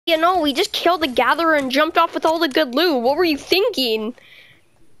You know, we just killed the gatherer and jumped off with all the good loot. What were you thinking?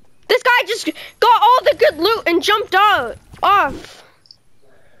 This guy just got all the good loot and jumped off.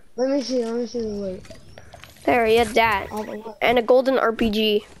 Let me see the loot. There, he had that. And a golden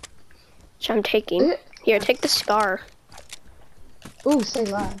RPG, which I'm taking. Here, take the scar. Ooh, say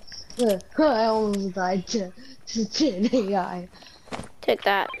less. I almost died to AI. Take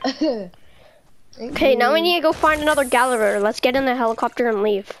that. Okay, now we need to go find another gatherer. Let's get in the helicopter and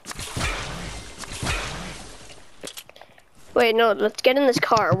leave. Wait, no, let's get in this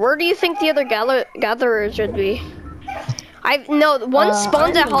car. Where do you think the other gatherers would be? One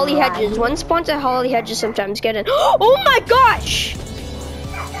spawns at Holly Hedges. One spawns at Holly Hedges sometimes. Get in. Oh my gosh!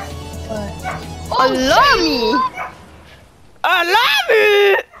 Allow me!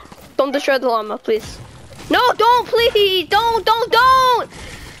 Don't destroy the llama, please. No, don't, please! Don't!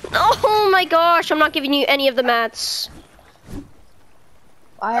 Oh my gosh, I'm not giving you any of the mats.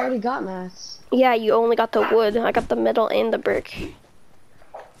 I already got mats. Yeah, you only got the wood. I got the metal and the brick.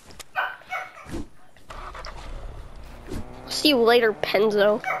 See you later,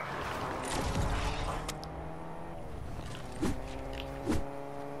 Penzo.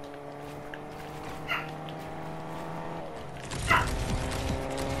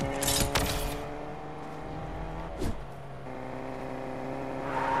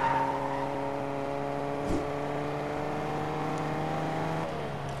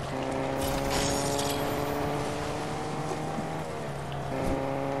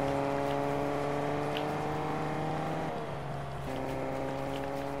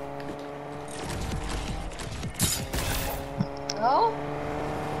 Oh?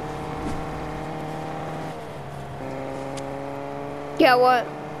 Yeah, what?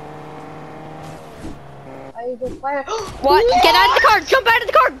 I go fire. What? Get out of the car! Jump out of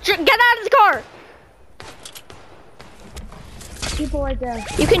the car! Get out of the car! People right there.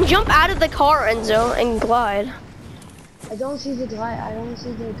 You can jump out of the car, Enzo, and glide. I don't see the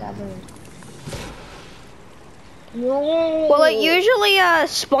gathering. No. Well, it usually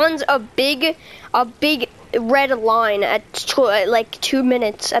spawns a big red line at like 2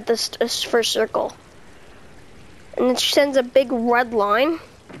 minutes at this first circle, and it sends a big red line.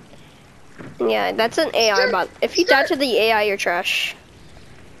 And yeah, that's an AI bot. If you die to the AI, you're trash.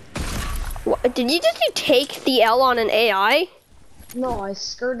 What, did you just take the L on an AI? No, I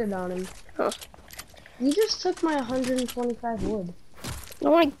skirted on him. Huh. You just took my 125 wood.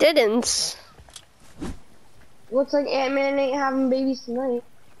 No, I didn't. Looks like Ant-Man ain't having babies tonight.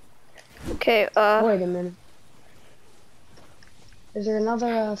 Okay, wait a minute. Is there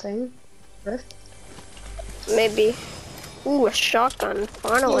another thing? Rift? Maybe. Ooh, a shotgun,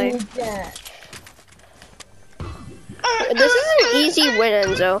 finally. This is an easy win,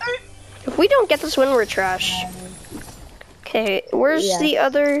 Enzo. If we don't get this win, we're trash. Okay, where's the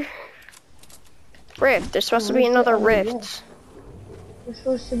other rift? There's supposed to be another rift. There's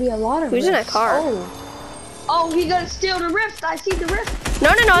supposed to be a lot of Who's in a car? Oh, he gonna steal the rift. I see the rift.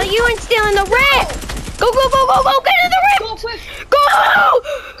 No, you ain't stealing the rift. Go, get in the rift. Go quick. Go.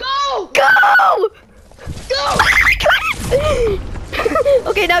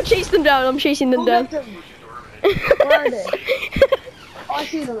 Okay, now chase them down. I'm chasing them down. Where are they? Oh, I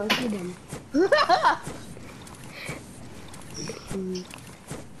see them.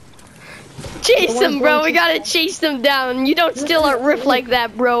 Chase them, bro. We gotta chase them down. You don't steal a rift like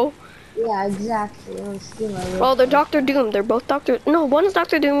that, bro. Yeah, exactly. I don't steal a rift. Well, they're Dr. Doom. They're both Dr. No, one's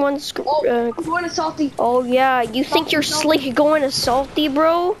Dr. Doom, one's... I'm going to Salty. Oh, yeah. You think you're slick going to Salty,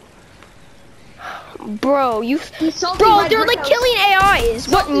 bro? Bro, Bro, they're like killing AIs.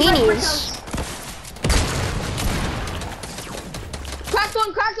 What meanies? Cracked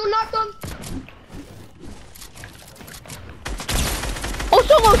one, knocked one. Oh,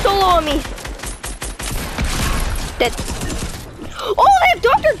 solo on me. Dead. Oh, they have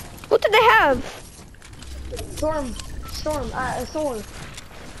Doctor. What did they have? Storm.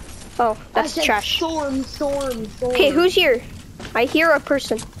 Oh, that's trash. Storm. Okay, who's here? I hear a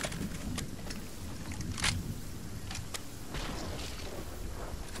person.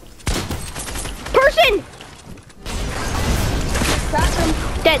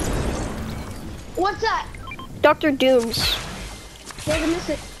 Dead. What's that? Dr. Dooms. There's a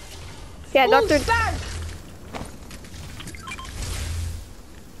missing. Yeah, Ooh, Dr.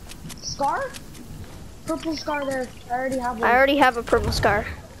 Scar? Purple scar there. I already have one. I already have a purple scar.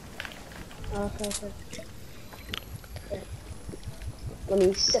 Okay. Let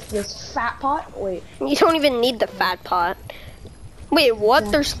me sip this fat pot. Wait. You don't even need the fat pot. Wait, what?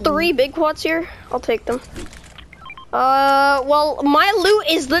 There's 3 big pots here? I'll take them. Well, my loot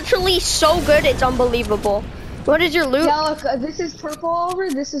is literally so good, it's unbelievable. What is your loot? Yeah, look, this is purple over.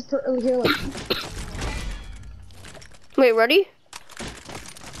 This is here. Look. Wait, ready?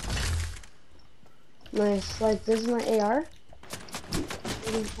 Nice. Like this is my AR.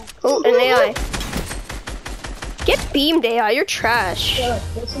 Oh, an AI. Get beamed, AI. You're trash. Yeah, look,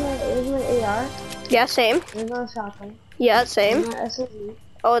 this is my AR. Yeah, same. This is my shotgun. Yeah, This same. is my SMG.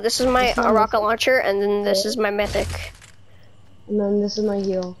 Oh, this is my This is my rocket mythic. launcher, and then this is my mythic. And then this is my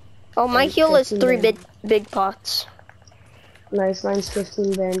heal. Oh, my And heal is 15 3 bandies. big pots. Nice, mine's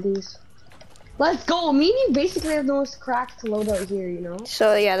 15 bandies. Let's go. Me and you basically have the most cracked loadout here, you know?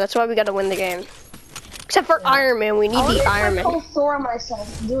 So yeah, that's why we gotta win the game. Except for Iron Man, we need the Iron Man. I want to Thor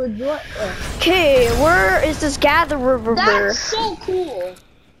myself. Do it. Okay, where is this gatherer? That's so cool.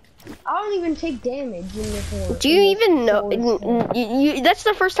 I don't even take damage in this one. Do you even know? That's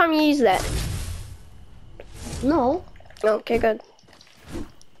the first time you use that. No. Okay, good.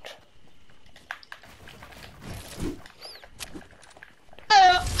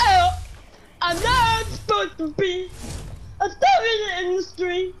 I'm not supposed to be a star in the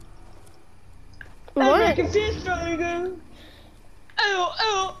industry. What? I can feel stronger.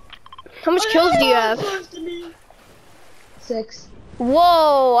 How much kills do you have? 6.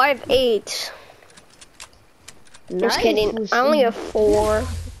 Whoa, I have 8. Nice. Just kidding. I only have 4. Hey,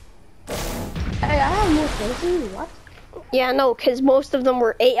 I have more kills than you. What? Yeah, no, because most of them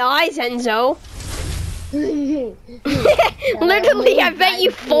were AIs, Enzo. Literally, I bet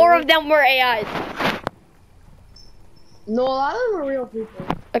you 4 of them were AIs. No, a lot of them are real people.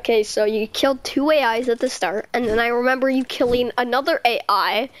 Okay, so you killed 2 AIs at the start, and then I remember you killing another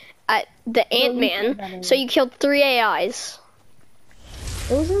AI at the Ant-Man, so you killed 3 AIs.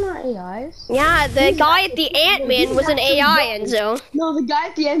 Those are not AIs. Yeah, the guy at the Ant-Man was an AI, Enzo. No, the guy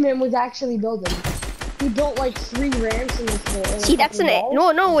at the Ant-Man was actually building. He built like 3 ramps in this wall. See, that's an AI.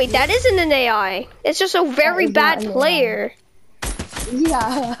 No, wait, that isn't an AI. It's just a very bad player.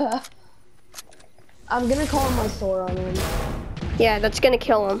 Yeah. I'm gonna call my Thor on him. Yeah, that's gonna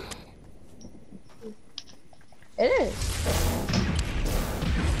kill him. It is.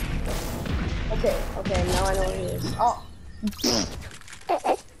 Okay, now I know what he is. Oh.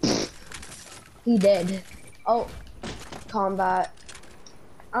 He did. Oh. Combat.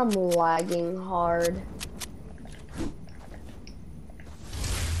 I'm lagging hard.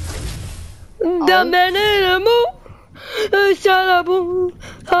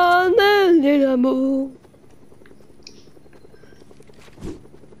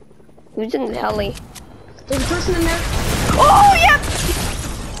 Who's in the heli? There's a person in there. Oh, yeah!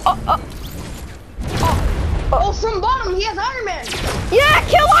 Oh, from bottom, he has Iron Man. Yeah,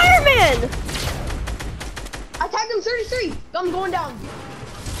 kill Iron Man! I tagged him 33. I'm going down.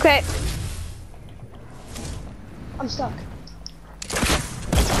 Okay. I'm stuck.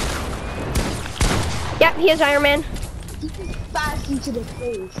 Yep, he has Iron Man. He just fast into the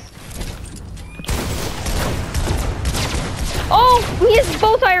face. Oh, he has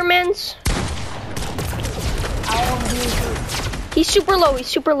both Iron Mans. He's super low, he's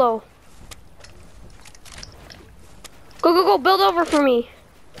super low. Go, build over for me.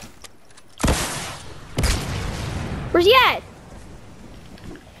 Where's he at?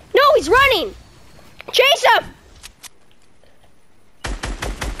 No, he's running. Chase him.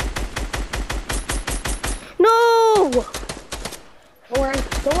 No.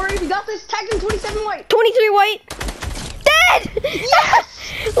 Don't worry, we got this. Tag him 27 white. 23 white. Dead. Yes.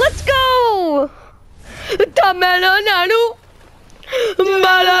 Let's go. Tamelananu.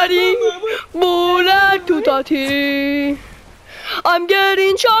 Malari. Mola tutati. I'm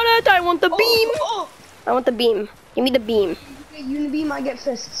getting shot at. I want the beam. I want the beam. Give me the beam. Okay, Unibeam, I get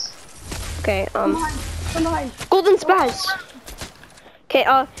fists. Okay, Come behind. golden spaz. Okay,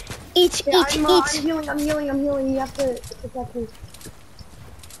 eat. I'm healing. You have to protect me.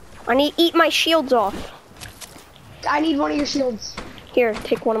 I need to eat my shields off. I need one of your shields. Here,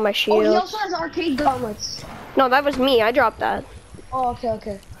 take one of my shields. Oh, he also has arcade gauntlets. No, that was me. I dropped that. Oh,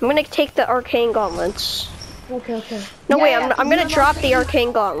 okay. I'm gonna take the arcane gauntlets. Okay. No, Yeah, wait, yeah, I'm gonna drop the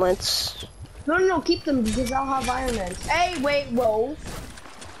arcane gauntlets. No, keep them because I'll have Iron Man. Hey, wait, whoa.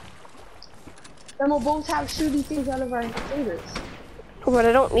 Then we'll both have shooty things out of our fingers. But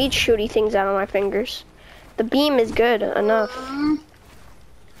I don't need shooty things out of my fingers. The beam is good enough.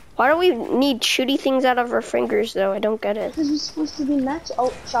 Why do we need shooty things out of our fingers, though? I don't get it. Because we're supposed to be match.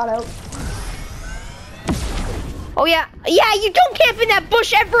 Oh, shot out. Oh, yeah. Yeah, you don't camp in that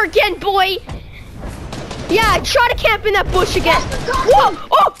bush ever again, boy. Yeah, try to camp in that bush again. Whoa!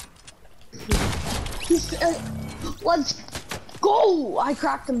 Oh! Let's go! I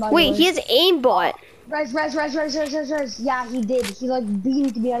cracked him by the way. Wait, he has aimbot. Res. Yeah, he did. He like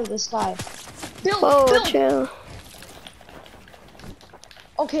beamed me out of the sky. Build. chill.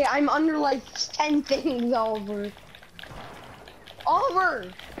 Okay, I'm under like 10 things, Oliver.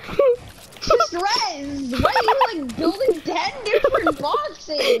 Oliver! Just res! Why are you like building 10 different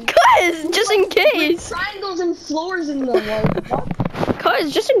boxes? Cause, just in With case. triangles and floors in them, like, what?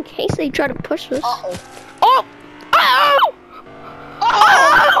 Cause, just in case they try to push us. Uh-oh. Oh! Oh!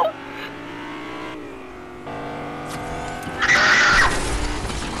 Oh!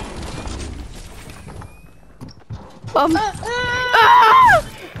 Oh!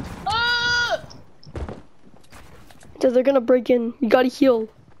 Ah! Dude, they're gonna break in. You gotta heal.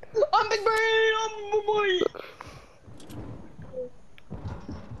 I'm big brain! I'm a boy!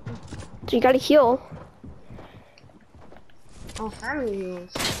 So you gotta heal. Oh, how many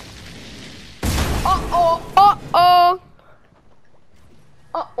heals? Uh-oh! Uh-oh!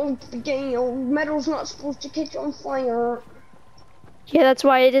 Uh-oh, the game. Metal's not supposed to catch on fire. Yeah, that's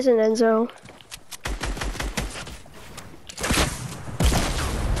why it isn't, Enzo.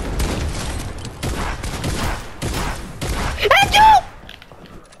 Enzo!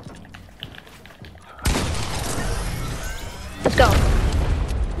 Let's go.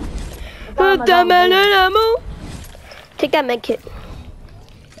 Take that med kit.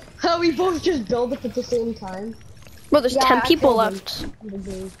 How we both just build up at the same time? Bro, there's 10 people left.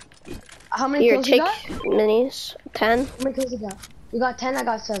 How many Here, kills take you got? minis. 10. How many kills you got? You got 10, I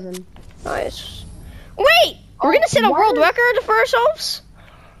got 7. Nice. Wait! We're gonna set a world record for ourselves?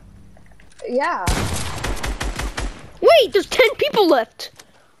 Yeah. Wait, there's 10 people left.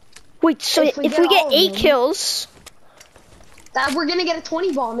 Wait, so if we get 8 them, kills... that we're gonna get a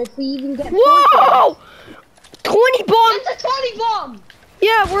 20 bomb if we even get 4 Whoa! kills. 20 bomb! It's a 20 bomb!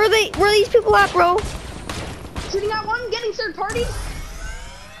 Yeah, where are these people at, bro? Shooting at one, getting third party.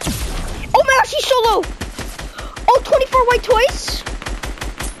 Oh my gosh, he's so low! Oh, 24 white toys?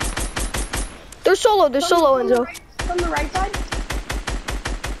 They're solo, Enzo. From the right side.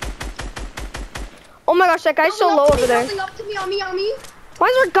 Oh my gosh, that guy's so low over there. Building up to me, on me. Why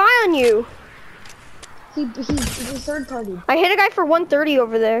is there a guy on you? He's third party. I hit a guy for 130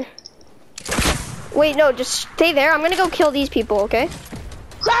 over there. Wait, no, just stay there. I'm gonna go kill these people, okay?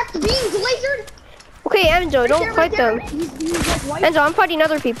 Cracked beams, lasered. Okay, Enzo, don't Right fight there. them. He's like white. Enzo, I'm fighting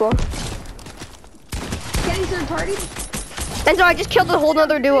other people. Getting third party. Enzo, I just killed a whole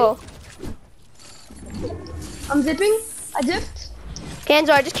nother duo. I'm zipping. I dipped. Okay,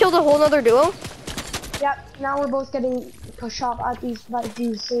 Enzo, I just killed a whole nother duo. Yep. Now we're both getting a shot at these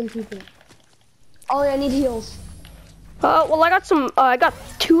same people. Ollie, I need heals. Well, I got some. I got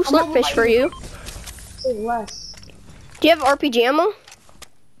 2 slurpfish for you. Say less. Do you have RPG ammo?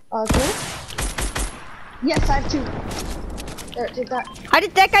 Okay. Yes, I have 2. There, take that.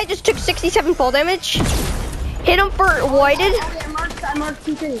 That guy just took 67 fall damage. Hit him for whited. I marked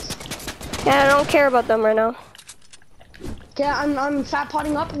 2 things. Yeah, I don't care about them right now. Okay, I'm fat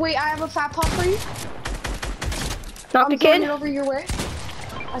potting up. Wait, I have a fat pot for you. Knocked a I'm throwing kid. it over your way.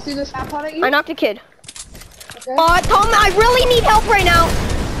 I threw the fat pot at you. I knocked a kid. Okay. Tom, I really need help right now.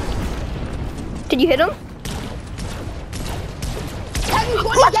 Did you hit him?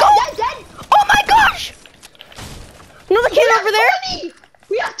 Let's go! Dead. Oh my gosh! Another kid over there. 20.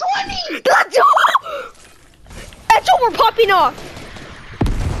 We have 20. Let's go! That's what we're popping off.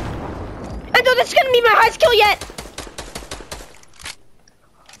 Enzo, this is gonna be my highest kill yet.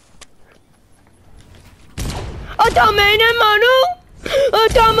 Atamene manu,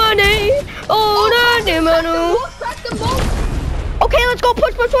 atamene, oh na manu. Crack them both. Okay, let's go.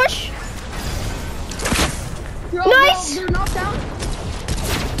 Push. Nice. They're knocked down.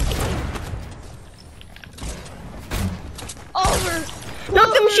 Over.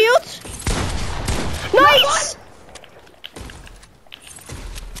 Knock them shields. Nice.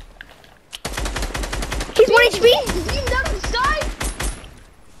 He's 1 HP. He's beamed down to the sky.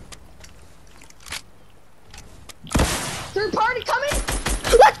 Third party coming.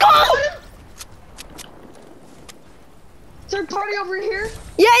 Let's go. Third party over here.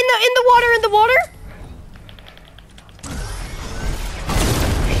 Yeah, in the water.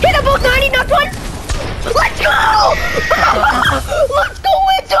 Hit him both 90, knocked one. Let's go! Let's go,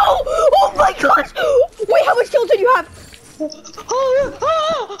 Enzo! Oh my gosh! Wait, how much kills did you have?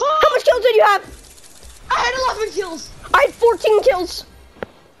 How much kills did you have? I had 11 kills. I had 14 kills.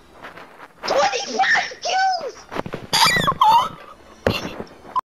 25 kills!